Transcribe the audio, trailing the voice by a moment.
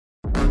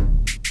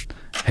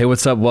Hey,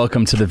 what's up?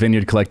 Welcome to the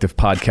Vineyard Collective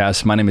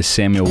podcast. My name is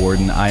Samuel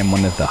Warden. I am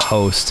one of the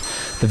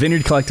hosts. The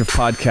Vineyard Collective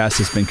podcast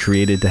has been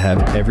created to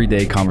have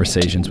everyday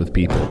conversations with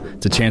people.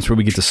 It's a chance where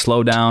we get to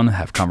slow down,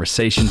 have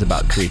conversations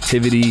about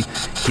creativity,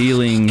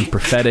 healing,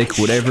 prophetic,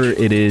 whatever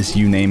it is,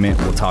 you name it,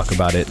 we'll talk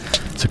about it.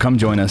 So come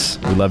join us.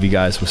 We love you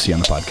guys. We'll see you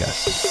on the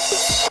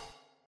podcast.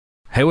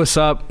 Hey, what's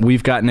up?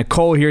 We've got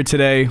Nicole here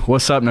today.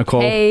 What's up, Nicole?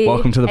 Hey.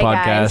 Welcome to the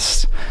podcast.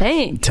 Guys.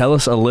 Thanks. Tell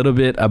us a little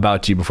bit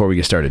about you before we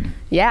get started.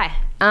 Yeah.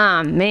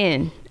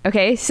 Man.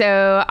 Okay,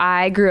 so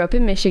I grew up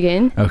in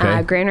Michigan.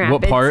 Okay. Grand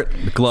Rapids. What part?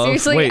 Glove?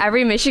 Seriously, Wait.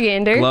 Every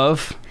Michigander.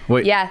 Glove?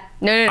 Wait. Yeah.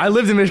 No. I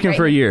lived in Michigan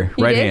for a year.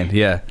 You Right did? hand.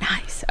 Yeah.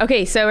 Nice.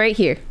 Okay, so right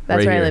here. That's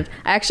Right where here. I live.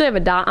 I actually have a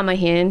dot on my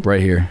hand.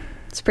 Right here.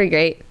 It's pretty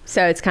great.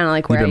 So it's kind of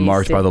like where You've been I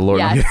marked used to. by the Lord.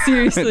 Yeah,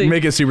 seriously.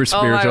 Make it super Oh, my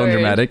spiritual and word.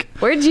 dramatic.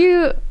 Where'd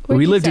you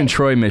We lived in stay?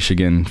 Troy,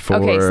 Michigan for...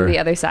 Okay, so the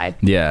other side.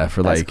 Yeah,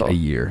 for That's like cool. a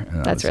year.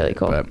 That's really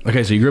cool.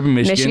 Okay, so you grew up in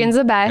Michigan. Michigan's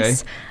the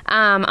best. Okay.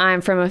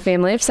 I'm from a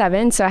family of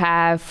 7, so I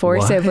have 4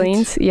 What?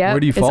 siblings. Yep. Where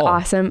do you fall? It's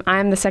awesome.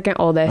 I'm the second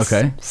oldest.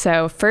 Okay.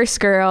 So first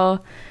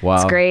girl. Wow.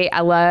 It's great. I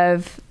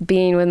love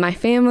being with my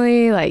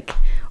family. Like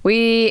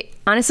we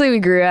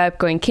grew up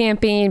going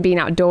camping, being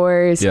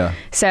outdoors. Yeah.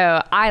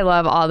 So I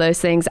love all those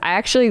things. I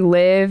actually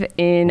live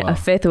in Wow. a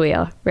fifth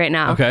wheel right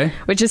now. Okay.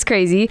 Which is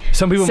crazy.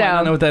 Some people might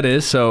not know what that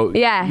is, so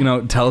Yeah.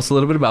 tell us a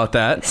little bit about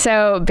that.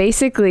 So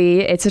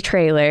basically, it's a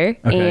trailer,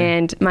 Okay.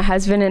 and my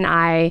husband and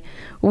I,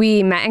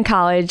 we met in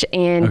college,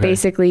 and Okay.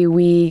 basically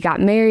we got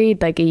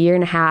married like a year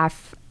and a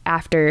half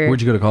after.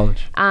 Where'd you go to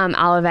college?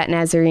 Olivet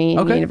Nazarene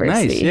Okay,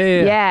 University.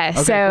 nice. Yeah.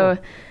 Okay, So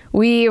cool.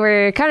 we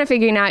were kind of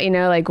figuring out,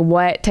 like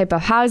what type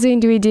of housing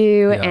do we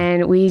do, Yeah.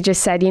 and we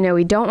just said,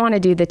 we don't want to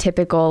do the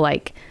typical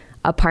like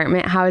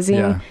apartment housing.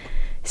 Yeah.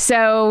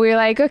 So we were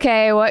like,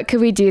 okay, what could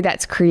we do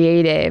that's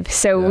creative?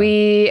 So Yeah.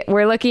 we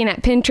were looking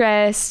at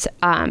Pinterest,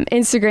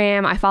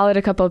 Instagram. I followed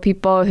a couple of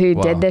people who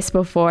Wow. did this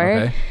before.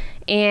 Okay.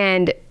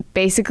 And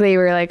basically we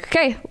were like,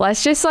 okay,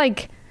 let's just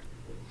like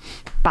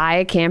buy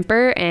a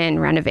camper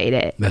and renovate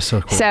it. That's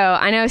so cool. So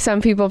I know some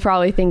people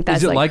probably think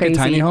that's Is it like crazy, a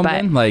tiny home but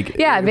then? Like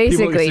yeah,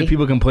 basically.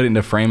 People can put it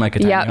into frame like a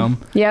tiny home?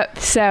 Yep.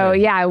 So Okay.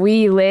 yeah,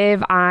 we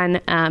live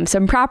on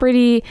some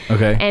property.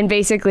 Okay. And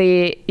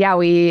basically, yeah,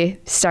 we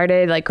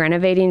started like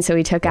renovating. So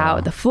we took Wow.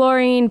 out the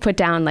flooring, put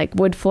down like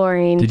wood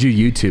flooring. Did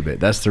you YouTube it?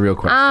 That's the real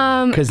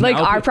question. 'Cause Like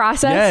now our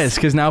process? Yes,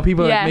 because now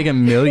people are Yeah.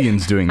 making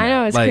millions doing that. I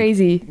know, it's Like,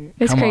 crazy.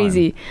 It's come on.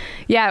 crazy.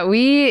 Yeah,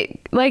 we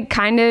like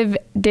kind of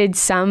did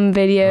some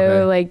video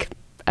Okay. like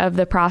of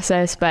the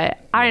process, but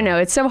I don't know.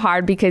 It's so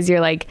hard because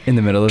you're like In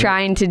the middle of it?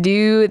 trying to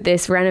do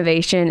this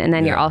renovation and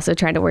then you're Yeah. also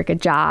trying to work a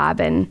job,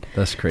 and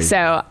That's crazy.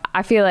 So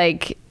I feel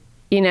like,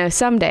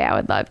 someday I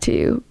would love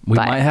to. We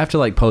but might have to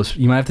like post.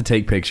 You might have to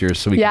take pictures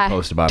so we can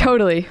post about it.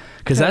 Totally.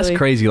 Because that's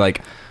crazy.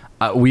 Like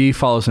we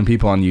follow some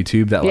people on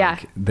YouTube that like Yeah.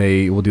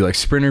 they will do like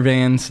Sprinter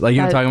vans, like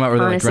what I'm talking about, where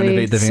they like Honestly,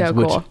 renovate the vans, so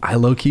cool. which I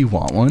low key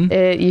want one.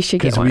 You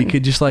should get Because one. we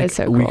could just like It's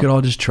so we cool. could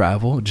all just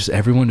travel, just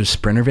everyone just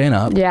Sprinter van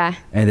up. Yeah.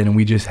 And then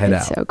we just head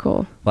It's out. so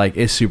cool. Like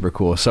it's super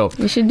cool. So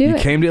We should do you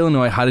it. came to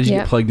Illinois. How did you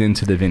Yep. get plugged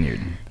into the Vineyard?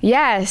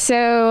 Yeah.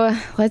 So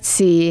let's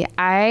see.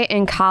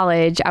 In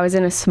college, I was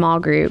in a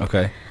small group.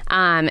 Okay.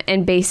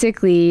 And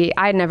basically,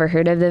 I'd never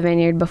heard of the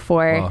Vineyard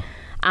before.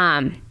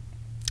 Wow.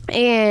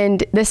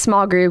 And this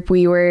small group,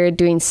 we were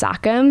doing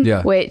Sockham,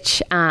 Yeah.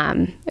 which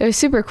it was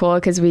super cool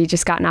because we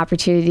just got an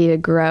opportunity to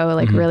grow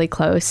like really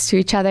close to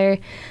each other.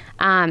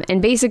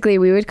 And basically,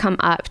 we would come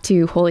up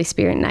to Holy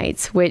Spirit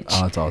nights, which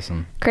Oh, that's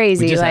awesome.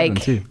 crazy. We just had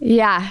Like, them too.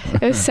 yeah,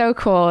 it was so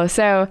cool.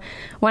 So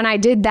when I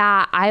did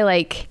that, I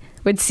like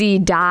would see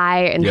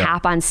Di and Yeah.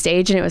 Hap on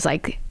stage, and it was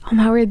like, oh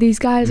my word, these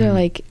guys are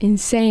like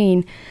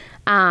insane.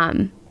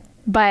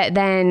 But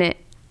then,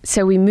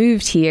 so we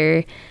moved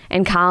here,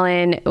 and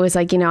Colin was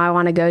like, I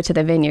want to go to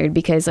the Vineyard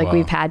because like Wow.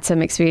 we've had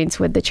some experience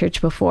with the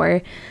church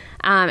before.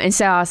 And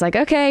so I was like,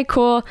 okay,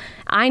 cool.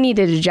 I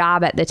needed a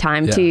job at the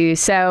time Yeah. too.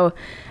 So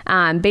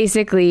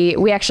basically,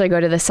 we actually go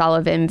to the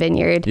Sullivan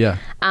Vineyard. Yeah.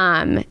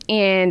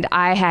 And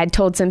I had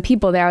told some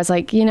people there, I was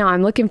like,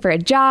 I'm looking for a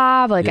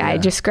job. Like I Yeah.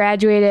 just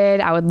graduated.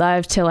 I would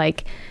love to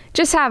like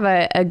just have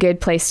a good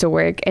place to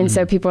work. And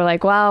so people were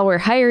like, well, we're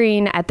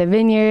hiring at the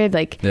Vineyard.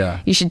 Like Yeah.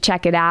 you should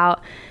check it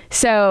out.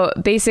 So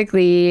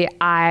basically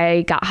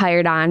I got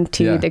hired on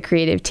to Yeah. the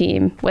creative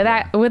team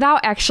without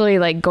actually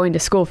like going to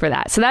school for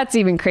that. So that's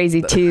even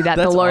crazy too, that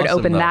the That's Lord awesome,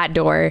 opened though. that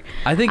door.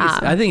 I think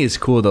it's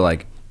cool to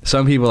like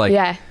some people like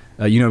Yeah.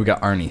 we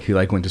got Arnie who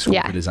like went to school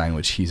Yeah. for design,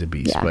 which he's a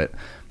beast. Yeah. But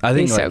I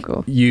think He's so like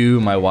cool.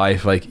 you, my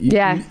wife, like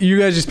Yeah. you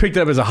guys just picked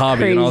it up as a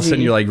hobby, and all of a sudden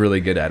Crazy. you're like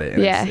really good at it.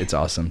 And Yeah. it's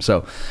awesome.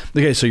 So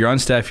okay, so you're on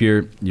staff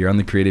here. You're on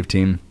the creative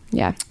team.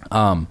 Yeah.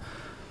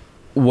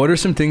 What are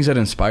some things that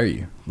inspire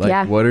you? Like,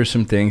 Yeah. what are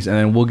some things, and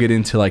then we'll get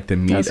into like the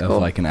meat That's of cool.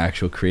 like an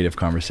actual creative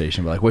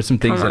conversation. But like, what's some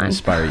things Come that on.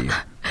 inspire you?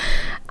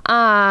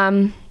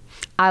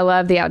 I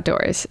love the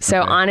outdoors. So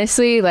Okay.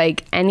 honestly,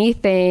 like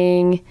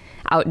anything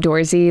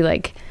outdoorsy,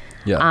 like,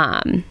 Yeah.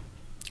 I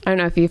don't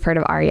know if you've heard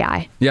of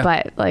REI, Yeah.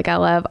 but like I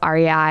love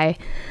REI.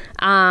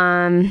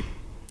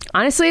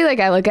 honestly, like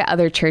I look at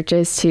other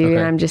churches too, Okay.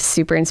 and I'm just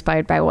super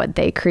inspired by what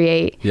they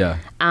create. Yeah.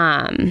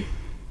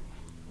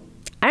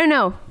 I don't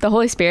know, the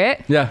Holy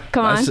Spirit. Yeah.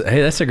 Come on.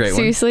 Hey, that's a great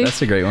Seriously? one.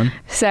 That's a great one.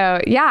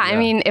 So yeah, I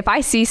mean, if I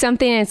see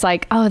something and it's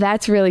like, oh,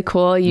 that's really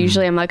cool.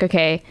 Usually I'm like,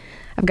 okay,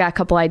 I've got a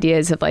couple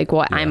ideas of like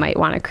what I might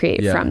want to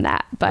create from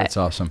that. But that's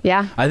awesome.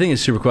 Yeah. I think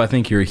it's super cool. I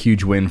think you're a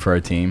huge win for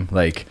our team.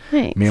 Like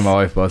Thanks. me and my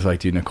wife both like,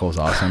 dude, Nicole's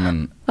awesome.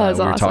 And we were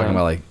awesome. talking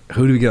about like,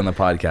 who do we get on the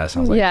podcast? And I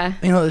was like, Yeah.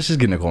 let's just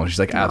get Nicole. And she's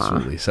like,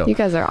 absolutely. So you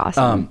guys are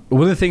awesome.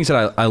 one of the things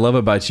that I love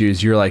about you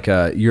is you're like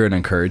you're an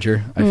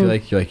encourager. I feel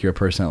like you're a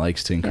person that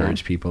likes to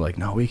encourage people. Like,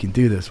 no, we can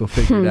do this. We'll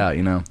figure it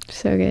out.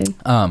 So good.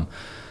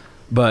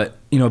 But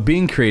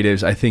being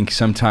creatives, I think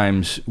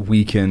sometimes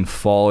we can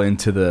fall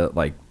into the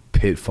like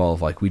pitfall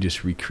of like we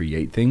just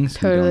recreate things.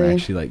 Totally. We don't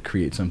actually like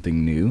create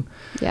something new.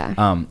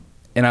 Yeah.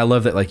 And I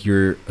love that like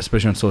you're,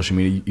 especially on social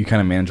media, you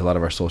kind of manage a lot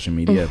of our social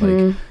media.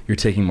 Like you're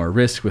taking more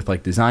risk with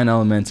like design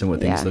elements and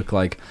what things look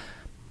like.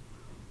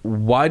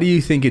 Why do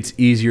you think it's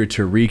easier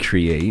to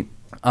recreate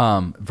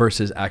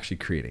versus actually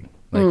creating?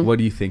 Like what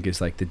do you think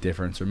is like the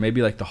difference, or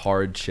maybe like the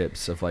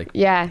hardships of like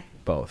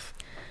both?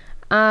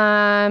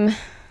 I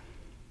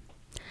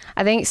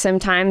think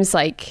sometimes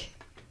like,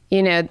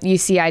 you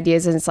see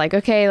ideas and it's like,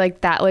 okay,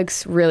 like that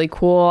looks really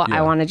cool.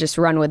 I want to just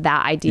run with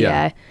that idea.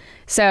 Yeah.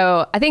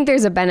 So I think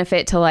there's a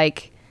benefit to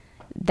like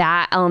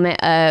that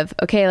element of,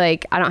 okay,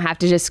 like I don't have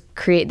to just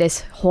create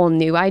this whole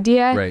new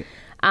idea. Right.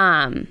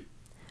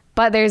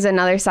 But there's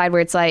another side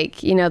where it's like,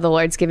 the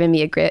Lord's given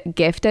me a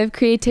gift of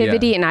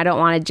creativity and I don't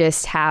want to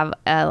just have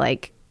a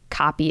like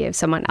copy of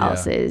someone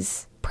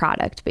else's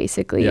product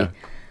basically.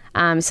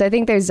 Yeah. So I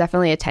think there's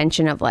definitely a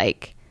tension of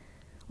like,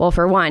 well,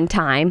 for one,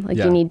 time, like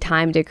you need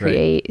time to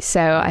create. Right.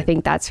 So I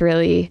think that's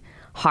really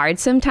hard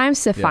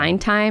sometimes to find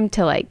time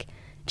to like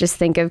just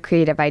think of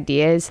creative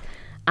ideas.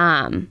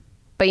 But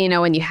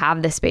when you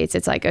have the space,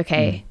 it's like,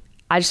 okay,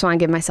 I just want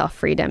to give myself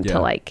freedom to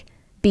like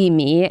be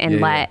me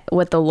and let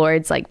what the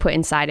Lord's like put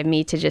inside of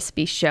me to just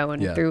be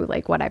shown through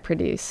like what I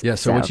produce. Yeah.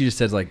 So what you just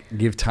said is like,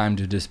 give time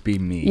to just be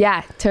me.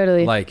 Yeah,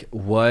 totally. Like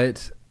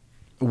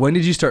when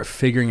did you start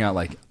figuring out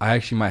like, I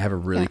actually might have a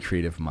really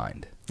creative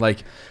mind?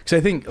 Like, because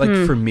I think like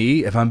for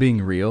me, if I'm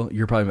being real,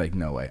 you're probably like,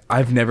 no way.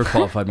 I've never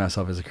qualified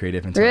myself as a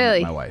creative until I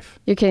met my wife.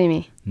 You're kidding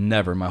me.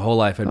 Never. My whole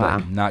life I'd be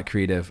like, not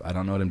creative. I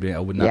don't know what I'm doing. I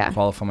would not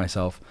qualify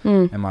myself.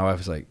 And my wife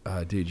was like,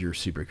 dude, you're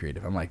super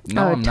creative. I'm like,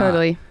 no, I'm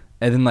totally. not.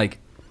 And then like,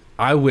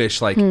 I wish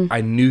like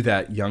I knew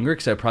that younger,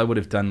 because I probably would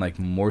have done like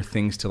more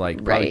things to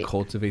like probably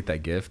cultivate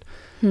that gift.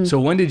 So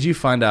when did you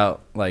find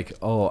out like,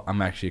 oh,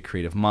 I'm actually a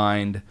creative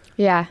mind?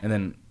 Yeah. And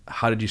then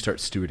how did you start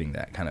stewarding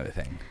that kind of a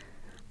thing?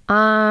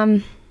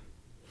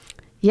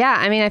 Yeah,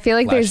 I mean, I feel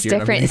like there's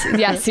different...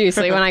 Yeah,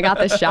 seriously, when I got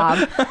this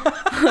job.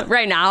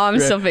 Right now, I'm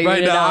still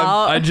figuring it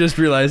out. I just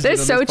realized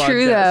that's so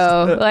true,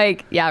 though.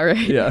 Like, yeah, right.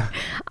 Yeah.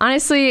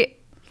 Honestly,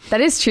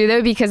 that is true,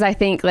 though, because I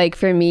think, like,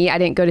 for me, I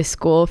didn't go to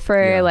school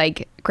for,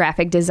 like,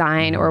 graphic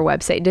design or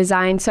website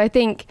design. So I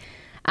think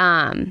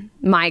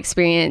my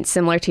experience,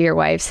 similar to your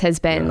wife's, has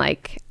been,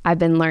 like, I've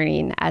been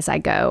learning as I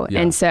go.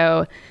 Yeah. And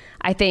so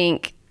I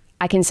think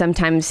I can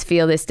sometimes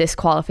feel this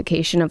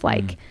disqualification of,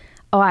 like,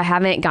 oh, I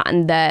haven't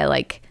gotten the,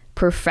 like,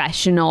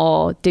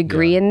 professional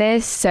degree in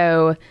this,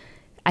 so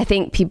I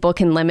think people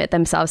can limit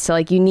themselves to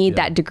like, you need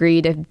that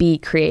degree to be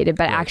creative,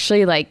 but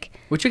actually like,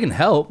 which it can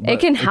help, it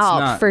can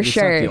help for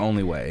sure. It's not the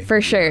only way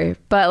for sure,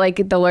 but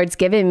like the Lord's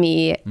given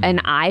me an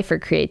eye for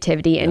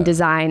creativity and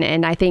design,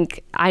 and I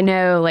think I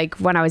know like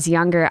when I was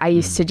younger I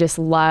used to just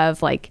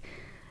love like,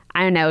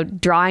 I don't know,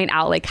 drawing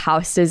out like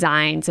house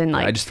designs and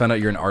like, I just found out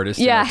you're an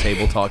artist in our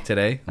table talk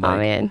today. Like, oh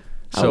man.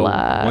 So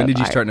when did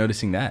you start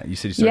noticing that? You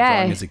said you started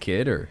drawing as a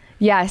kid, or?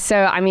 Yeah. So,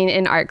 I mean,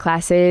 in art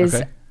classes,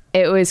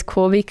 it was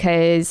cool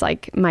because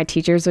like my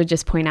teachers would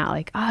just point out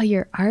like, oh,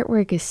 your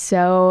artwork is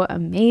so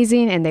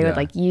amazing. And they would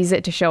like use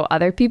it to show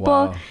other people.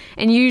 Wow.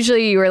 And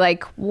usually you were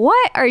like,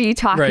 what are you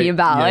talking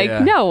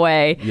about? No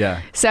way.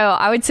 Yeah. So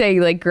I would say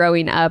like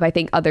growing up, I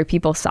think other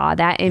people saw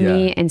that in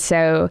me. And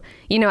so,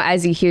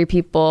 as you hear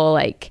people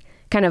like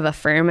kind of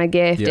affirm a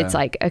gift, it's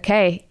like,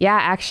 okay,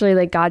 actually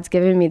like God's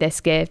given me this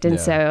gift, and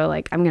so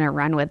like I'm gonna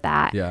run with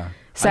that.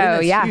 So I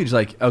think that's huge.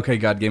 Like, okay,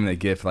 God gave me the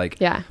gift.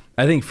 Like, I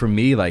think for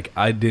me, like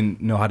I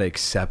didn't know how to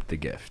accept the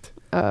gift.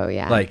 Oh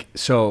yeah. Like,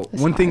 so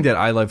that's one thing that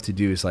I love to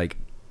do is like,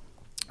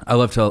 I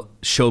love to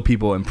show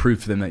people and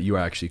prove to them that you are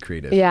actually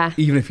creative. Yeah.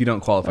 Even if you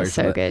don't qualify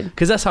yourself. So good.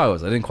 Because that's how I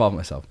was. I didn't qualify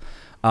myself.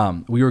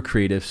 We were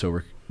creative,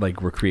 so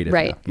we're creative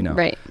now,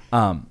 Right.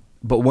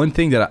 But one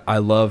thing that I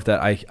love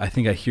that I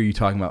think I hear you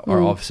talking about,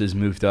 our offices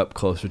moved up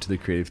closer to the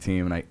creative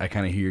team, and I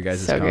kind of hear your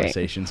guys'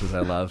 conversations, which I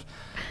love.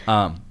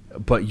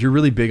 But you're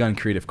really big on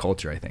creative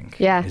culture, I think.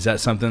 Yeah. Is that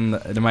something,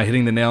 am I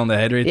hitting the nail on the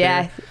head right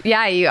there?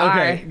 Yeah, you are.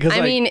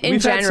 I mean, in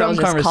general,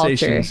 just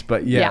conversations,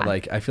 culture. But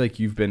like, I feel like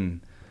you've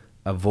been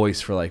a voice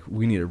for like,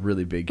 we need a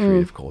really big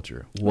creative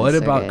culture. What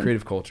about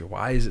creative culture?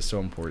 Why is it so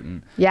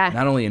important? Yeah.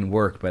 Not only in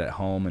work, but at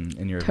home and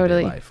in your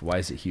everyday life. Why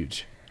is it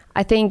huge?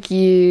 I think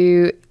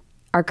you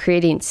are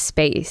creating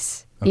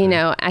space You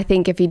know, I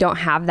think if you don't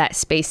have that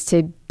space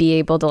to be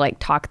able to like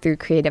talk through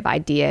creative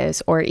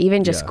ideas or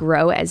even just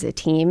grow as a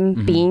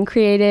team, being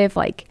creative,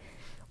 like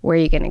where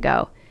are you going to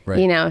go? Right.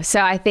 You know,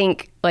 so I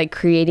think like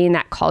creating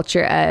that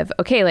culture of,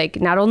 okay, like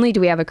not only do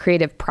we have a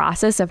creative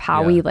process of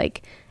how we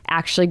like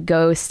actually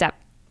go step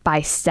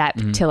by step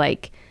to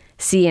like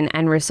see an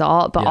end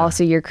result, but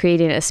also you're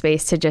creating a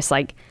space to just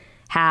like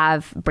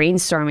have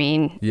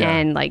brainstorming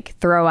and like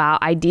throw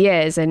out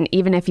ideas. And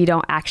even if you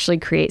don't actually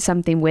create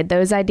something with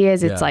those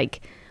ideas, it's like,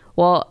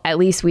 well, at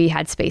least we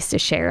had space to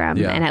share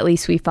them and at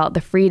least we felt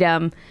the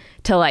freedom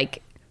to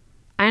like,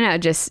 I don't know,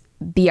 just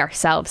be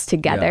ourselves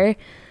together.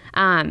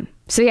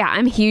 So yeah,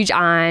 I'm huge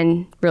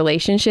on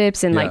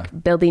relationships and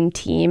like building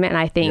team. And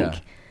I think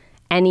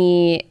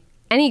any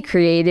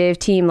creative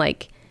team,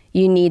 like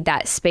you need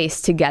that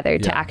space together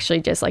to actually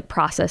just like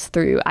process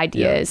through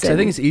ideas. So I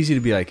think it's easy to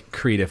be like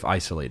creative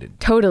isolated.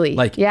 Totally.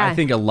 Like I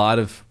think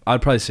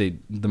I'd probably say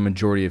the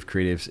majority of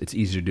creatives, it's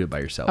easier to do it by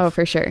yourself. Oh,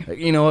 for sure. Like,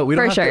 you know what? We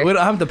don't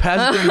have to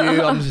pass it to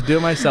you. I'm just doing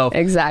it myself.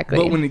 Exactly.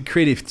 But when a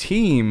creative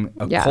team,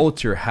 a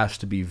culture has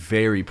to be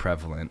very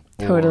prevalent.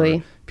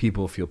 Totally.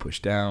 People feel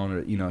pushed down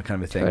or, you know,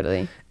 kind of a thing.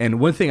 Totally. And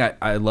one thing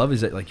I love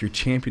is that like you're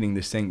championing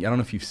this thing. I don't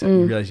know if you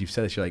realize you've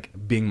said this. You're like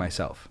being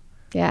myself.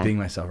 Yeah. Being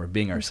myself or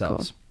being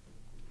ourselves. Cool.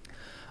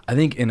 I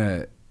think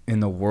in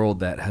the world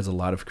that has a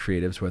lot of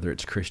creatives, whether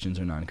it's Christians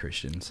or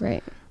non-Christians,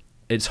 right,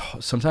 it's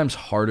sometimes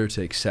harder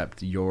to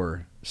accept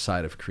your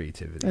side of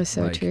creativity. That's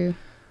so true.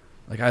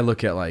 Like I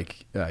look at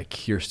like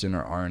Kirsten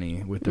or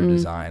Arnie with their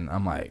design.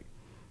 I'm like,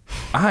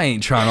 I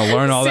ain't trying to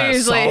learn all that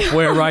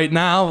software right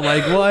now.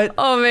 Like what?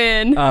 Oh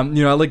man.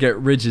 You know, I look at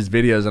Rich's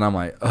videos and I'm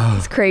like, oh,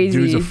 it's crazy.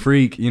 Dude's a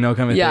freak, you know,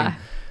 kind of thing.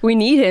 We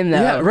need him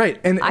though. Yeah, right.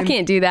 And I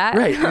can't do that.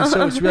 Right. And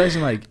so it's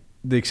realizing like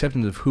the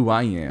acceptance of who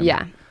I am.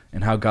 Yeah.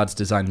 And how God's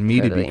designed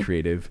me to be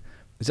creative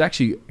is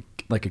actually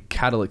like a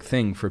catalytic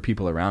thing for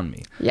people around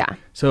me. Yeah.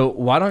 So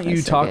why don't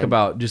you talk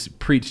about, just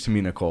preach to me,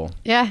 Nicole.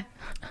 Yeah.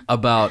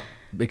 About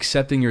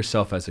accepting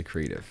yourself as a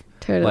creative.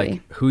 Totally.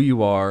 Like who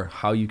you are,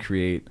 how you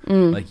create.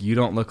 Like you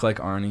don't look like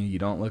Arnie, you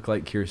don't look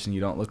like Kirsten,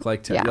 you don't look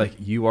like like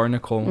you are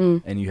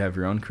Nicole and you have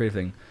your own creative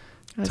thing.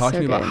 Talk to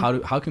me about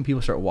how can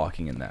people start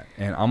walking in that?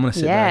 And I'm going to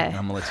sit back and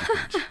I'm going to let you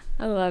preach.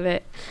 I love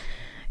it.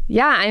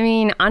 Yeah, I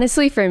mean,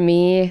 honestly for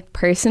me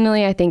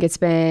personally, I think it's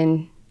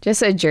been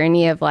just a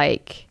journey of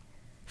like,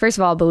 first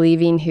of all,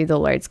 believing who the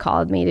Lord's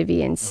called me to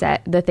be and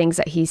set the things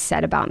that he's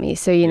said about me.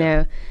 So, you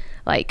know,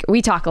 like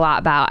we talk a lot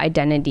about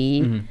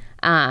identity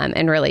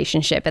and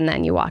relationship, and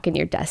then you walk in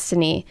your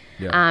destiny.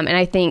 And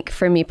I think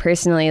for me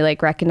personally,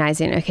 like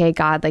recognizing, okay,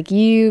 God, like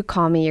you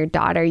call me your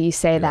daughter, you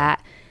say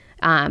that,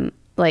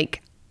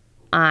 like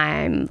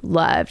I'm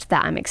loved,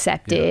 that I'm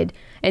accepted.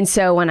 And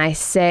so when I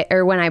say,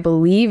 or when I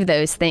believe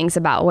those things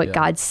about what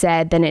God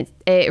said, then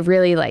it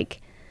really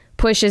like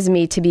pushes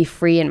me to be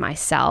free in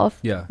myself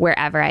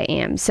wherever I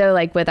am. So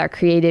like with our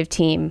creative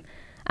team,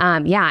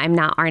 I'm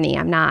not Arnie,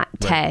 I'm not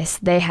Tess.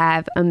 They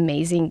have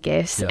amazing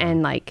gifts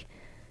and like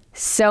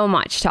so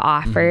much to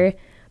offer.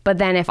 But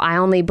then if I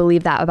only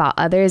believe that about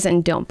others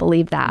and don't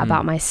believe that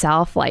about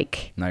myself,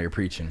 like now you're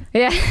preaching.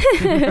 Yeah.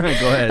 Go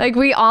ahead. Like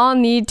we all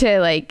need to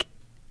like,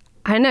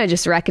 I don't know,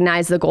 just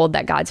recognize the gold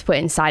that God's put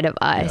inside of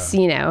us,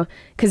 you know,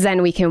 because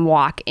then we can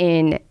walk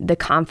in the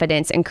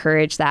confidence and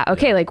courage that,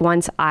 okay, like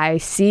once I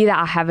see that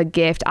I have a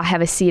gift, I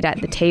have a seat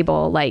at the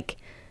table, like,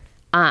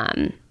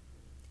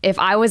 if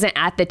I wasn't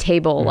at the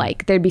table,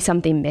 like there'd be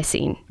something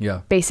missing.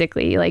 Yeah.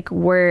 Basically, like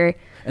we're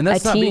and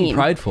that's a not team. Being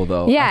prideful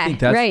though. Yeah. I think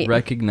that's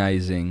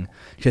recognizing.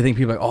 I think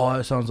people are like, oh,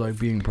 that sounds like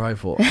being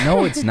prideful.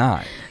 No, it's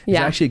not. It's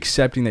actually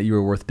accepting that you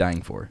were worth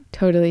dying for.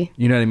 Totally.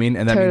 You know what I mean?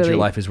 And that means your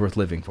life is worth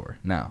living for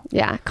now.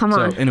 Yeah. Come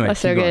on. Anyway, that's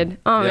so good.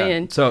 Oh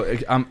man. So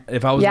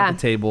if I was at the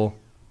table,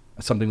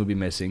 something would be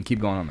missing.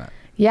 Keep going on that.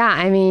 Yeah.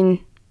 I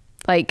mean,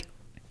 like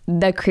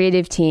the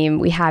creative team,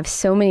 we have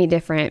so many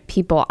different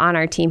people on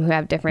our team who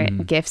have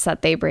different gifts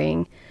that they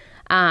bring.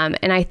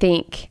 And I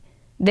think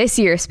this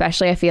year,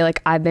 especially, I feel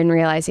like I've been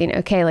realizing,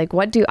 okay, like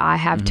what do I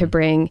have to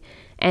bring?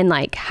 And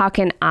like, how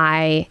can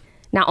I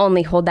not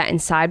only hold that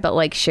inside, but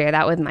like share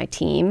that with my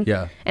team?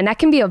 Yeah. And that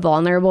can be a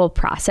vulnerable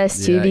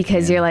process too,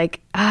 because you're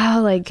like,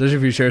 oh, like. Especially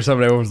if you share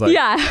something, everyone's like,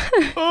 yeah.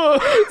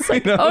 It's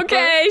like,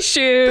 okay,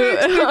 shoot.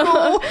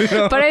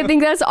 But I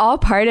think that's all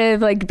part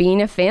of like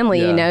being a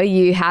family, you know,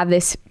 you have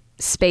this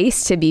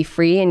space to be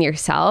free in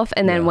yourself.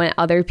 And then when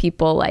other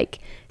people like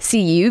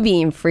see you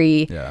being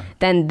free,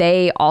 then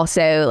they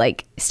also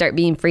like start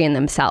being free in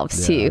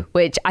themselves too,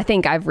 which I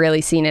think I've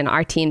really seen in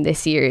our team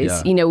this year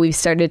is, you know, we've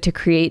started to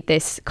create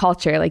this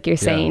culture, like you're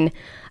saying,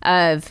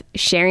 of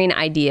sharing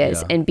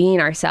ideas and being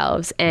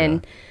ourselves.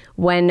 And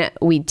when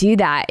we do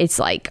that, it's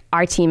like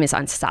our team is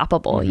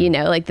unstoppable, you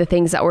know, like the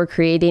things that we're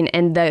creating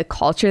and the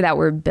culture that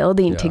we're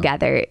building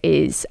together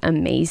is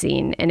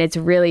amazing. And it's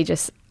really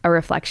just a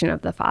reflection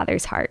of the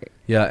Father's heart.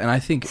 Yeah. And I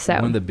think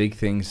one of the big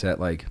things that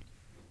like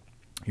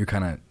you're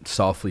kind of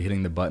softly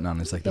hitting the button on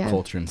is like the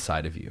culture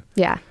inside of you.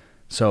 Yeah.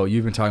 So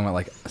you've been talking about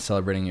like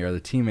celebrating your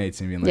other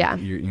teammates and being like,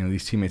 you know,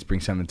 these teammates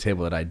bring something to the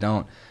table that I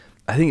don't.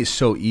 I think it's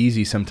so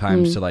easy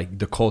sometimes to like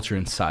the culture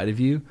inside of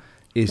you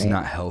is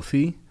not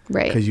healthy.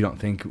 Right. Because you don't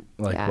think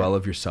well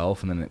of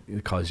yourself, and then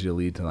it causes you to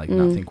lead to not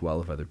think well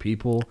of other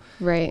people.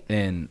 Right.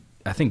 And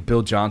I think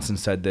Bill Johnson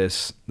said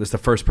this. This is the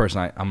first person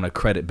I'm going to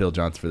credit Bill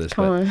Johnson for this,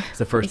 but it's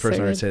the first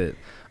person I say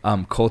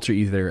that culture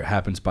either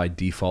happens by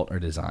default or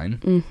design.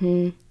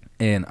 Mm-hmm.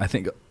 And I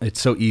think it's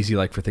so easy,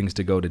 like, for things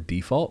to go to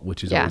default,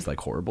 which is always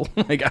like horrible.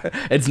 Like,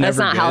 it's never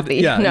not good. healthy.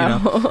 Yeah, no.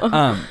 You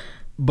know?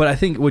 But I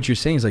think what you're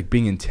saying is like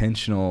being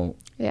intentional,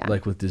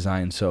 like with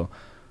design. So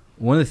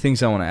one of the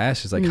things I want to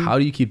ask is like, how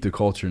do you keep the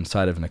culture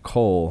inside of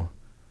Nicole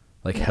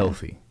like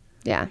healthy?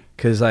 Yeah.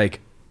 Because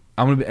like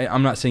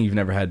I'm not saying you've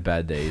never had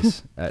bad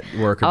days at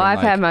work. Or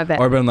I've had my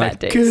bad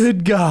days.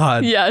 Good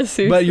God. Yeah,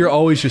 seriously. But you're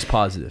always just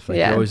positive. Like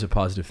you're always a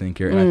positive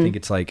thinker. And I think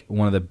it's like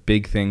one of the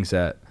big things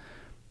that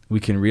we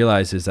can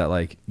realize is that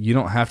like you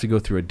don't have to go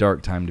through a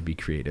dark time to be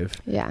creative.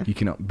 Yeah. You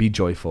can be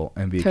joyful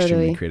and be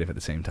extremely creative at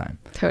the same time.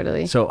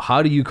 Totally. So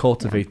how do you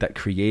cultivate that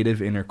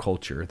creative inner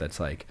culture that's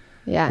like,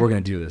 we're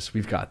going to do this.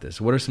 We've got this.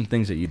 What are some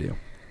things that you do?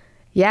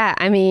 Yeah.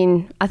 I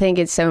mean, I think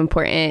it's so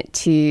important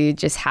to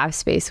just have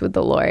space with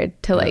the Lord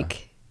to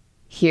like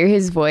hear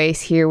his voice,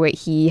 hear what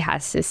he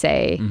has to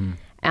say.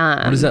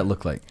 What does that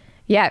look like?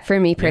 Yeah, for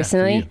me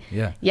personally.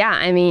 Yeah,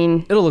 I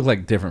mean, it'll look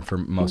like different for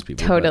most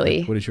people. Totally.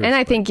 Like, what is yours? And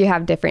I think you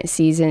have different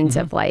seasons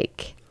of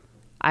like,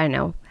 I don't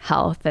know,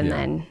 health and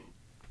then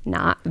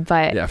not.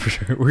 But yeah, for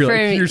sure.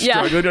 You're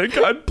struggling. Like,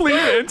 God, please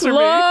answer me.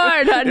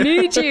 Lord, I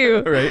need you.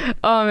 Right.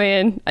 Oh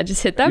man, I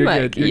just hit that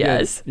mic.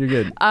 Yes. You're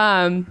good.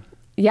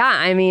 Yeah,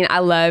 I mean, I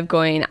love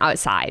going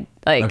outside,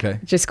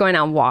 like just going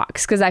on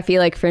walks, because I feel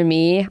like for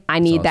me, I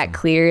need that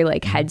clear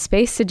like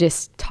headspace to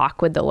just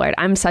talk with the Lord.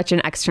 I'm such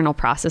an external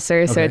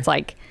processor, so it's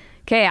like,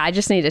 okay, I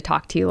just need to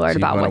talk to you, Lord,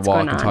 about what's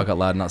going on. And talk out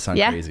loud and not sound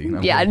crazy.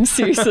 Yeah,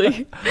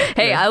 seriously.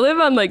 Hey, I live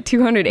on like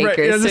 200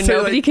 acres, so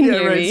nobody can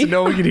hear me. So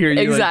no one can hear you.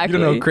 Exactly. Like, you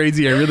don't know how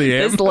crazy I really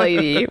am. This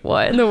lady,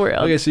 what in the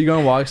world? Okay, so you go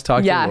on walks,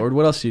 talk to the Lord.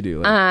 What else do you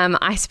do?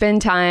 I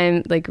spend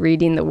time like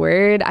reading the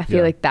Word. I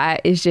feel like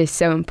that is just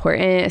so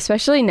important,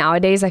 especially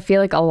nowadays. I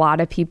feel like a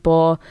lot of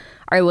people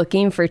are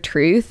looking for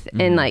truth,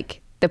 and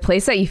like the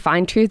place that you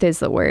find truth is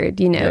the Word,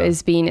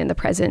 is being in the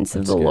presence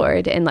of the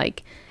Lord and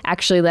like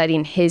actually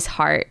letting his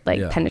heart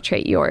like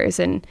penetrate yours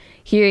and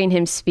hearing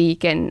him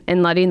speak and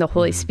letting the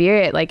Holy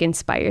Spirit like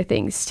inspire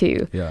things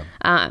too.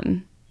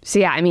 So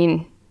yeah, I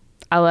mean,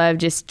 I love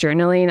just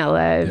journaling. I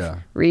love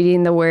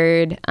reading the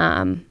Word.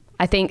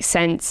 I think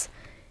since,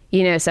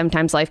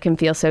 sometimes life can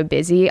feel so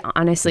busy,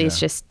 honestly, it's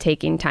just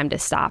taking time to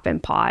stop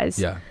and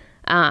pause.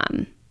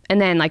 And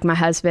then like my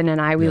husband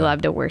and I, we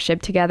love to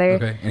worship together.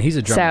 Okay. And he's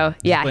a drummer. So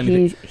yeah,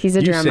 he's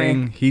a drummer. You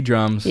sing, he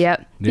drums.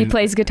 Yep. He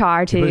plays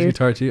guitar too. He plays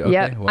guitar too? Okay.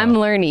 Yep. Wow. I'm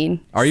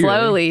learning slowly.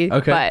 Really?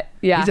 Okay. But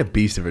yeah. He's a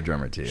beast of a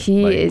drummer too.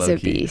 He is a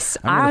beast.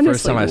 I remember the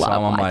first time I saw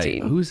him, I'm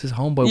like, who's this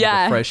homeboy with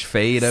a fresh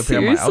fade up here?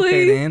 I'm like,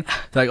 okay, Dan.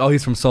 They're like, oh,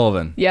 he's from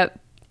Sullivan. Yep.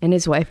 And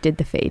his wife did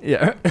the fade.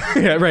 Yeah.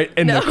 Yeah, right.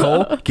 And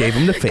Nicole gave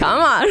him the fade. Come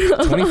on.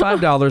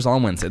 $25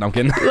 on Wednesday. No, I'm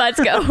kidding. Let's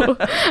go.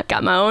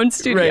 Got my own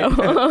studio.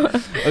 Right.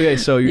 Okay,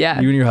 so you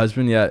and your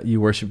husband,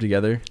 you worship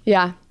together?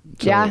 Yeah.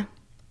 So.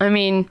 I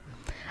mean,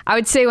 I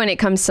would say when it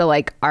comes to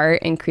like art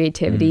and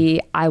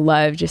creativity, I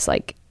love just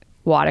like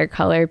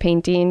watercolor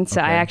painting. So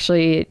I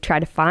actually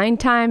try to find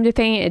time to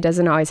paint. It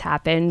doesn't always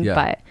happen.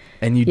 But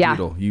and you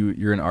doodle.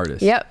 You're an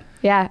artist. Yep.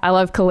 Yeah, I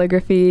love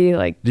calligraphy.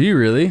 Like, do you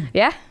really?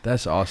 Yeah.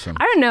 That's awesome.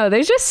 I don't know.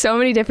 There's just so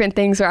many different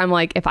things where I'm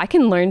like, if I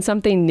can learn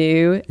something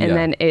new and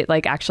then it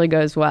like actually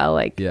goes well,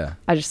 like,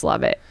 I just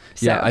love it.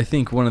 So. Yeah, I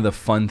think one of the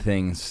fun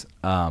things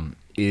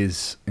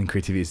is in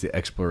creativity is the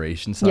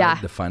exploration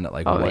side to find out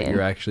like what you're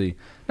actually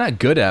not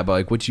good at, but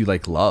like what you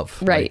like love.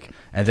 Right. Like,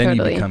 and then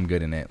you become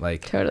good in it.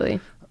 Like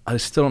totally. I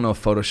still don't know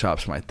if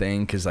Photoshop's my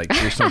thing because like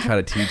you're still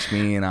trying to teach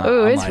me and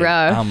it's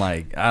rough. I'm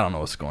like, I don't know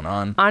what's going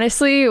on.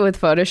 Honestly, with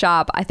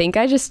Photoshop, I think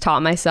I just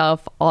taught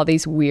myself all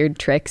these weird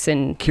tricks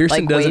and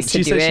Kirsten like, doesn't. ways to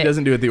she do says it. She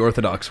doesn't do it the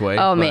orthodox way.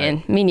 Oh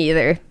man, me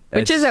neither.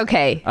 Which is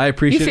okay. I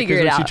appreciate it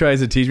because when she tries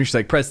to teach me, she's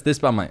like, press this,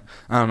 but I'm like,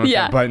 I don't know what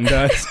that button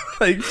does.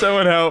 Like,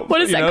 someone help.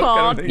 What is that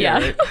called?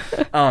 Kind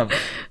of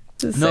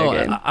right? No,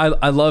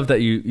 I love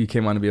that you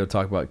came on to be able to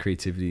talk about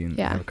creativity and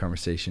have a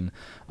conversation.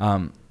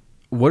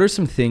 What are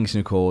some things,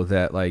 Nicole,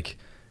 that like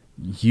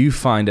you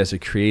find as a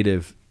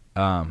creative,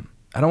 I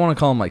don't want to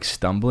call them like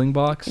stumbling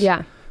blocks,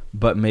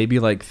 but maybe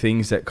like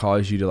things that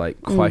cause you to like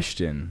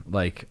question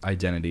like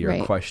identity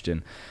or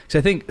question. Because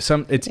I think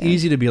it's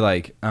easy to be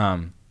like,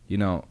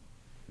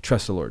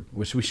 trust the Lord,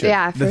 which we should.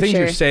 Yeah, the things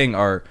you're saying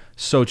are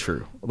so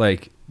true.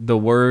 Like the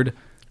word,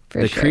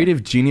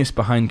 creative genius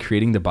behind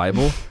creating the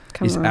Bible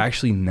is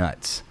actually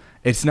nuts.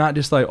 It's not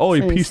just like, oh,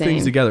 you piece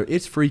things together.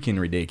 It's freaking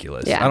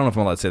ridiculous. I don't know if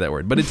I'm allowed to say that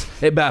word, but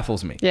it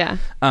baffles me.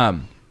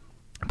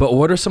 But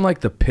what are some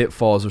like the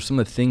pitfalls or some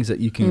of the things that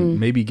you can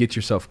maybe get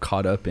yourself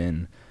caught up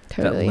in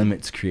that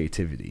limits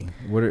creativity?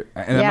 That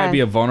might be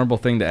a vulnerable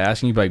thing to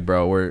ask, and you'd be like,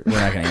 bro, we're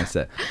not going to answer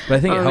that. But I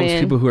think it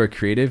helps people who are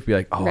creative be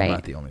like, oh, I'm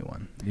not the only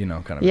one,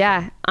 kind of.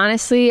 Yeah.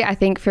 Honestly, I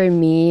think for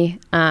me,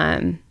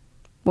 when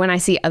I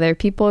see other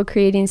people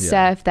creating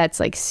stuff that's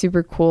like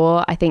super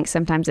cool, I think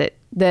sometimes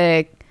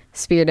the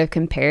spirit of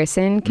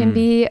comparison can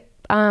be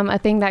a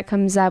thing that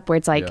comes up where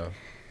it's like,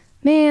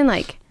 man,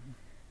 like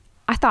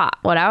I thought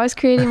what I was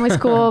creating was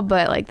cool,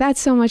 but like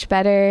that's so much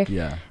better.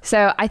 Yeah.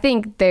 So I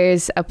think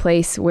there's a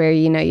place where,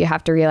 you know, you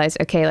have to realize,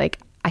 okay, like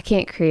I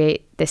can't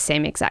create the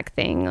same exact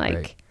thing.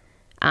 Like,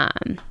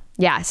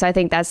 yeah. So I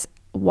think that's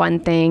one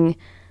thing.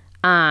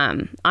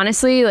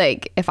 Honestly,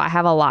 like if I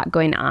have a lot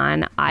going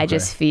on, I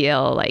just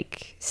feel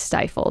like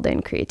stifled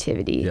in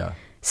creativity. Yeah.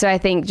 So I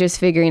think just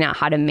figuring out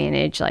how to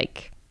manage,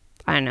 like,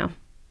 I don't know,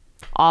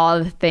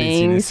 all the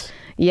things.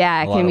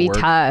 Yeah, it can be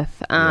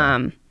tough.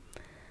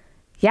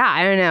 Yeah,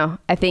 I don't know.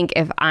 I think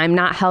if I'm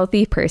not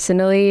healthy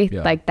personally,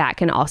 like that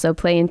can also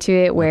play into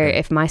it, where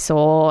if my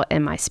soul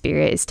and my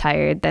spirit is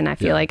tired, then I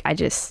feel like I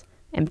just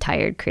am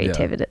tired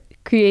creatively.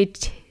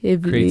 Creatively.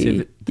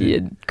 There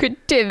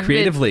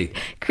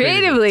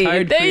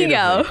you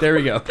go. There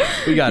we go.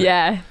 We got it.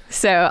 Yeah.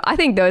 So I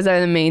think those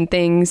are the main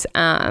things.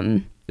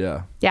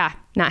 Yeah.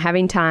 Not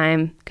having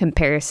time,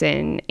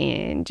 comparison,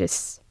 and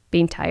just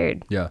being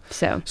tired. Yeah.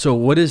 So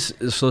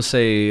let's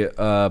say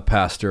a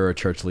pastor or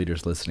church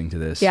leaders listening to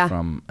this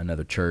from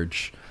another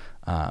church.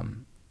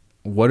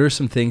 What are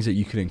some things that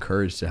you could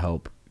encourage to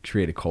help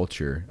create a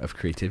culture of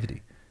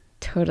creativity?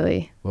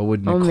 Totally. What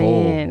would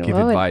Nicole give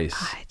advice?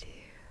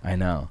 I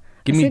know.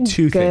 Give me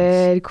two things.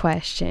 Good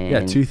question.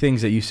 Yeah, two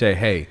things that you say,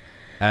 hey,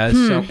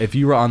 if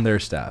you were on their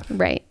staff,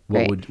 what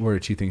are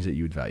two things that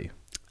you would value?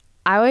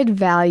 I would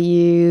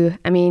value,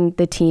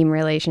 the team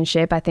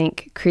relationship. I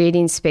think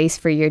creating space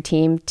for your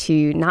team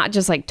to not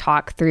just like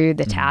talk through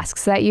the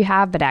tasks that you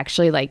have, but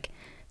actually like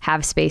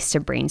have space to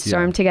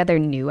brainstorm together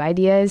new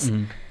ideas.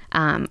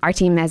 Our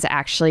team has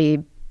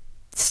actually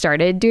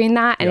started doing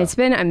that, and it's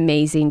been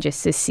amazing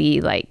just to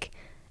see like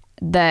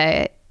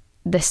the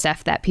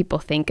stuff that people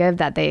think of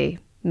that they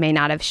may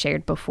not have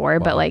shared before,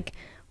 but like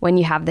when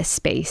you have the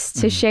space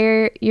to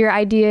share your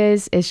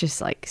ideas, it's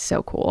just like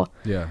so cool.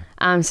 Yeah.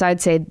 So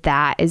I'd say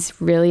that is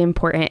really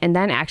important. And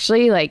then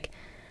actually like,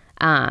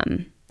 I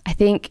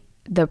think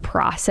the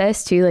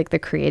process too, like the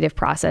creative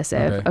process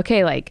of,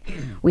 okay, like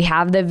we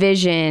have the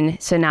vision.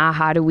 So now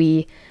how do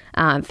we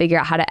figure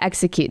out how to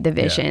execute the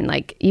vision?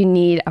 Like you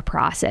need a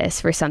process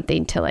for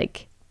something to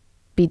like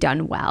be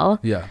done well.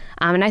 Yeah.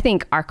 And I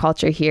think our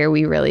culture here,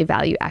 we really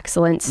value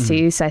excellence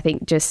too. So I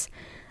think just,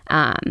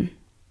 I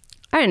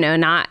don't know,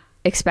 not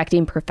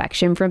expecting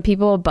perfection from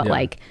people, but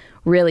like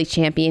really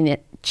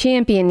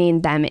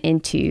championing them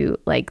into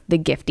like the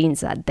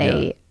giftings that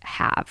they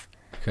have.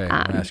 Okay.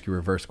 I'm gonna ask you a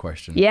reverse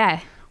question. Yeah.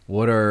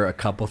 What are a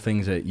couple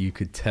things that you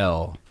could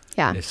tell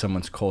if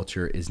someone's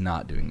culture is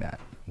not doing that?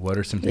 What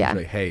are some things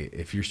like, hey,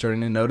 if you're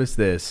starting to notice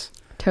this,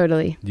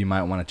 totally, you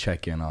might want to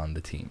check in on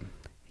the team?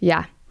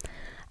 Yeah.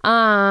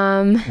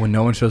 When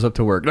no one shows up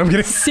to work. No, I'm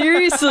kidding.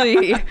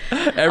 Seriously.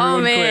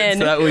 Everyone quits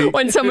that week.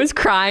 When someone's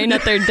crying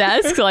at their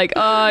desk, like,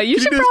 you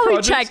should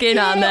probably check in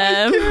on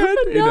them.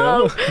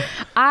 No.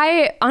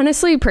 I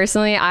honestly,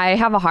 personally, I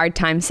have a hard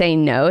time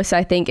saying no. So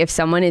I think if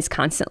someone is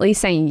constantly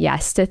saying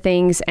yes to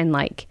things, and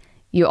like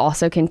you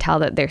also can tell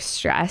that they're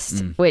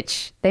stressed,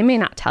 which they may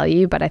not tell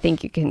you, but I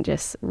think you can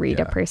just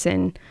read a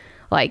person.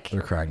 Like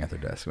they're crying at their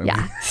desk.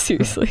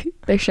 Seriously,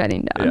 they're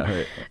shutting down.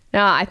 Right.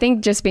 No, I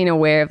think just being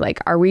aware of like,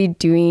 are we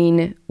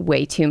doing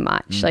way too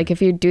much? Like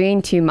if you're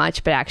doing too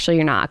much, but actually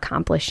you're not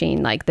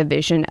accomplishing like the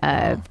vision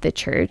of the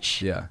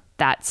church. Yeah.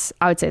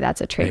 I would say that's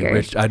a trigger. Hey,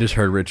 Rich, I just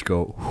heard Rich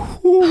go,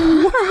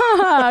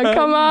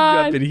 come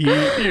on.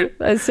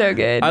 That's so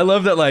good. I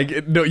love that.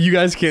 Like, no, you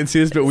guys can't see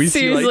this, but we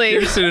see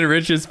like Kirsten and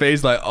Rich's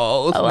face like,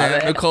 oh,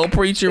 man, Nicole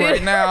preaching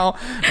right now.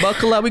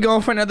 Buckle up. We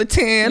going for another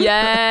 10.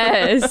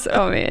 Yes.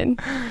 Oh man.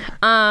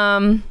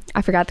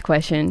 I forgot the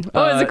question.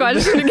 What was the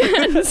question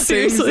again?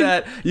 Seriously. Things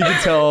that you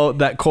can tell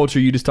that culture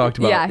you just talked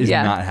about is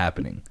not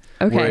happening.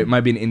 Okay. Where it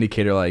might be an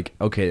indicator like,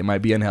 okay, it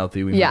might be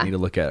unhealthy. We might need to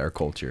look at our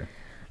culture.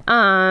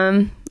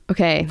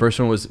 Okay. First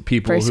one was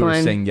people who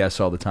are saying yes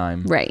all the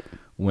time. Right.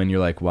 When you're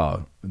like,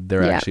 wow,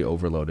 they're actually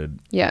overloaded,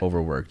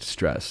 overworked,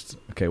 stressed.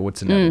 Okay,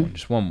 what's another one?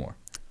 Just one more.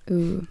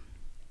 Ooh.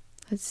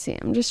 Let's see.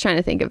 I'm just trying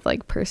to think of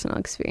like personal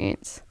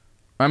experience.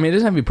 I mean, it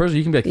doesn't have to be personal.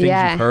 You can be like things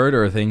you've heard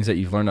or things that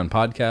you've learned on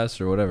podcasts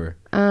or whatever.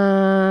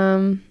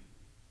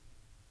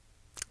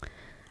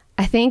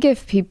 I think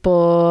if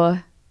people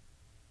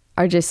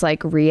are just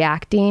like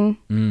reacting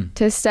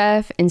to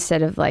stuff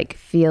instead of like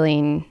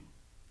feeling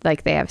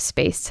like they have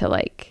space to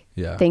like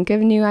think of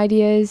new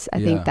ideas,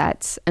 I think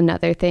that's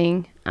another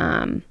thing.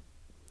 I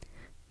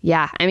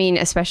mean,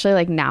 especially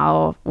like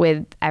now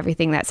with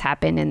everything that's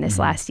happened in this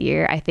last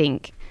year, I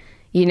think,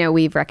 you know,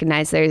 we've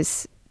recognized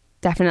there's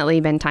definitely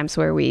been times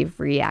where we've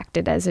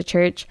reacted as a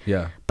church.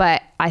 Yeah.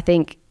 But I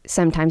think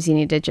sometimes you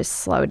need to just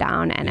slow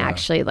down and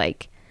actually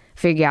like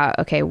figure out,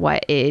 okay,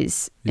 what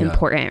is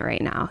important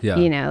right now? Yeah.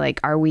 You know, like,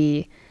 are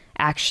we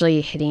actually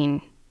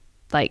hitting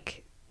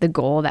like the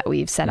goal that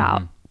we've set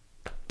out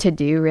to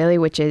do, really,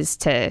 which is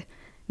to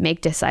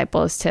make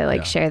disciples, to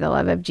like share the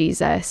love of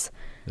Jesus.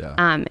 Yeah.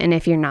 And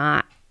if you're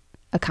not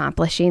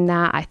accomplishing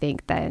that, I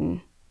think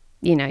then,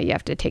 you know, you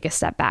have to take a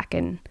step back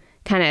and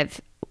kind of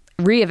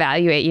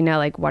reevaluate, you know,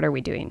 like, what are we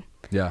doing?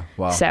 Yeah.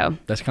 Wow. So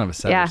that's kind of a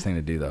selfish thing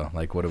to do, though.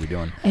 Like, what are we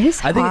doing? It is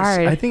hard.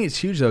 I think it's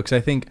huge, though, because I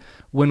think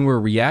when we're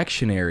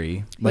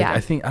reactionary, like, I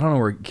don't know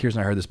where Kirsten and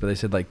I heard this, but they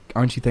said, like,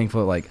 aren't you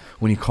thankful, like,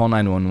 when you call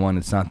 911,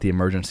 it's not the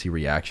emergency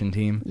reaction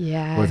team?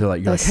 Yeah. Where they're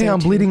like, you're like, hey, I'm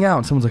bleeding out.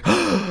 And someone's like,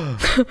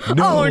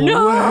 no way.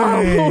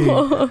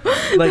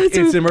 Like, it's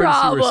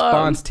emergency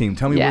response team.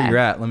 Tell me where you're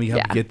at. Let me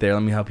help you get there.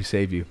 Let me help you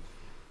save you.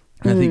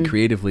 And I think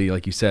creatively,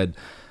 like you said,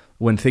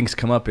 when things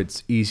come up,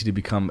 it's easy to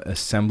become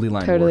assembly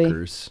line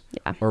workers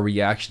or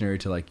reactionary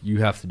to, like, you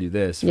have to do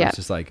this. It's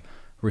just like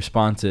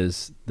response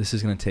is, this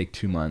is going to take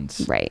 2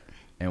 months. Right.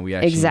 And we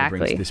actually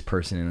bring this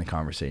person in the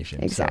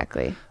conversation.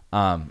 Exactly.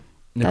 So,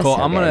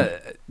 Nicole,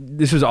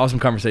 this was an awesome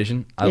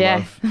conversation. I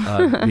love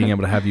being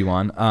able to have you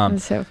on.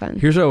 It's so fun.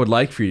 Here's what I would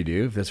like for you to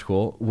do, if that's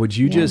cool. Would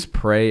you just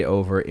pray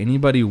over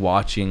anybody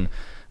watching,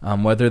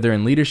 whether they're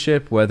in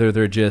leadership, whether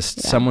they're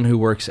just someone who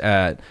works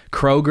at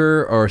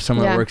Kroger or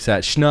someone who works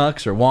at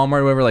Schnucks or Walmart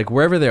or whatever, like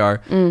wherever they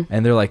are,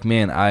 and they're like,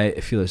 man, I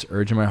feel this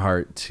urge in my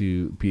heart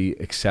to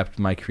accept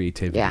my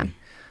creativity. Yeah.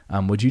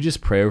 Would you just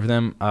pray over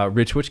them?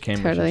 Rich, which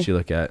camera should you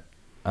look at?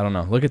 I don't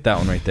know. Look at that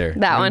one right there.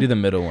 That one? Do the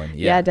middle one.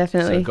 Yeah,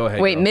 definitely. So go ahead.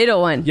 Wait,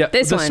 middle one. Yeah,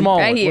 this the one. small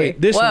right one. here. Wait,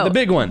 this one, the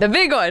big one. The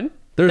big one.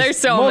 There's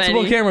so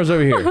multiple many cameras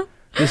over here.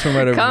 This one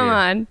right over here. Come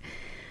on.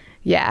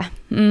 Yeah.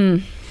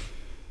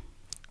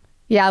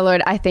 Yeah,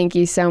 Lord, I thank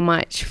you so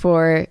much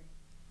for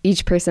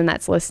each person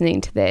that's listening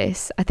to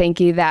this. I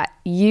thank you that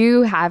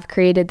you have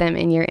created them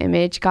in your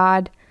image,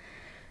 God,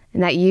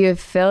 and that you have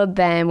filled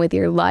them with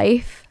your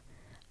life.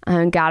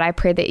 God, I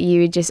pray that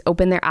you would just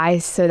open their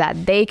eyes so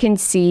that they can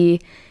see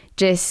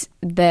just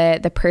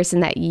the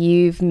person that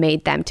you've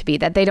made them to be,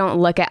 that they don't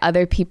look at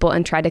other people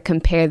and try to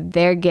compare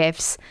their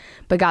gifts,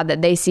 but God,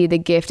 that they see the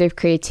gift of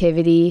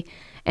creativity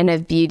and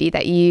of beauty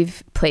that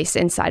you've placed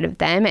inside of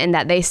them, and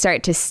that they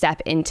start to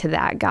step into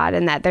that, God,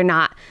 and that they're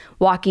not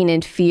walking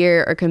in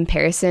fear or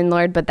comparison,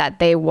 Lord, but that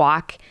they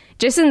walk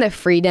just in the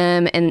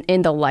freedom and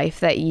in the life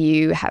that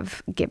you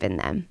have given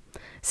them.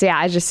 So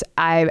yeah,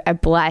 I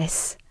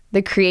bless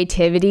the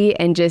creativity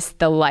and just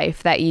the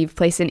life that you've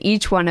placed in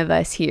each one of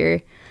us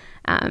here.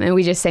 And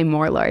we just say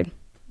more, Lord.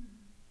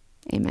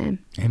 Amen.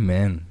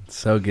 Amen.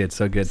 So good.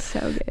 So good. So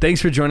good.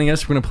 Thanks for joining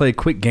us. We're going to play a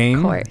quick game.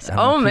 Of course.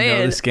 Oh, man. You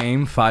know this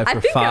game, 5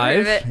 for 5. I've heard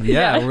of it.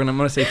 Yeah. I'm going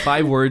to say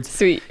 5 words.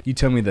 Sweet. You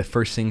tell me the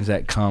first things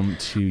that come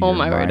to your mind. Oh,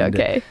 my word.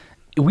 Okay.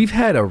 We've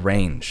had a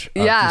range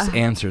of just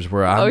answers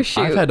where I've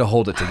had to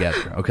hold it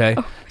together. Okay.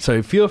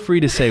 So feel free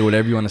to say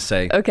whatever you want to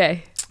say.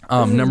 Okay.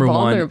 Number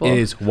 1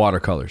 is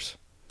watercolors.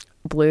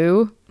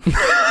 Blue.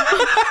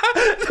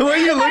 The way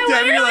you looked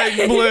at me like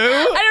blue.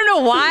 I don't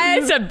know why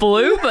I said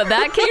blue, but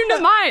that came to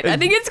mind. I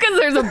think it's because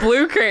there's a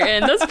blue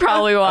curtain. That's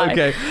probably why.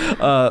 Okay.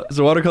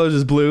 So watercolors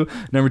is blue.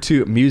 Number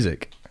 2,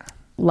 music.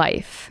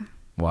 Life.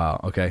 Wow.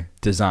 Okay.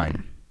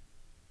 Design.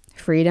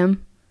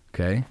 Freedom.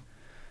 Okay.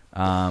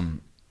 The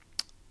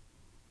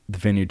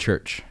Vineyard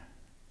Church.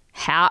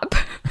 Hap.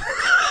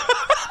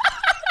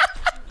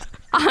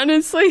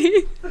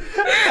 Honestly.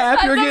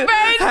 Hap, you're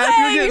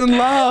getting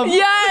love.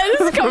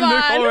 Yes, come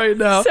on. Right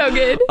now. So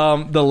good.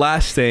 The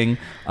last thing,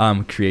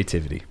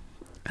 creativity.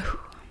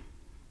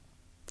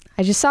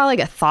 I just saw like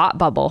a thought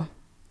bubble.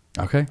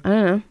 Okay. I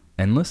don't know.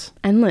 Endless?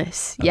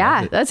 Endless.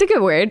 Yeah, that's a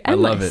good word.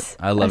 Endless.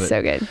 I love it.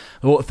 So good.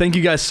 Well, thank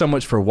you guys so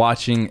much for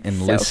watching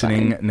and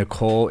listening. Fun.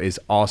 Nicole is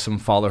awesome.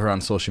 Follow her on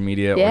social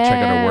media or check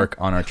out her work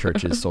on our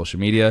church's social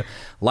media.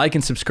 Like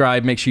and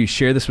subscribe. Make sure you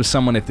share this with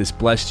someone if this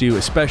blessed you,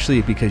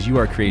 especially because you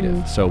are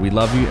creative. So we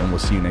love you and we'll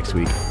see you next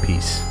week.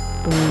 Peace.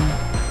 Boom.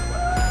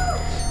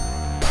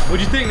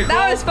 What'd you think, Nicole?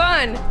 That was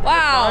fun.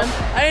 Wow.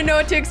 I didn't know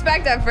what to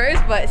expect at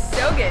first, but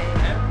so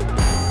good.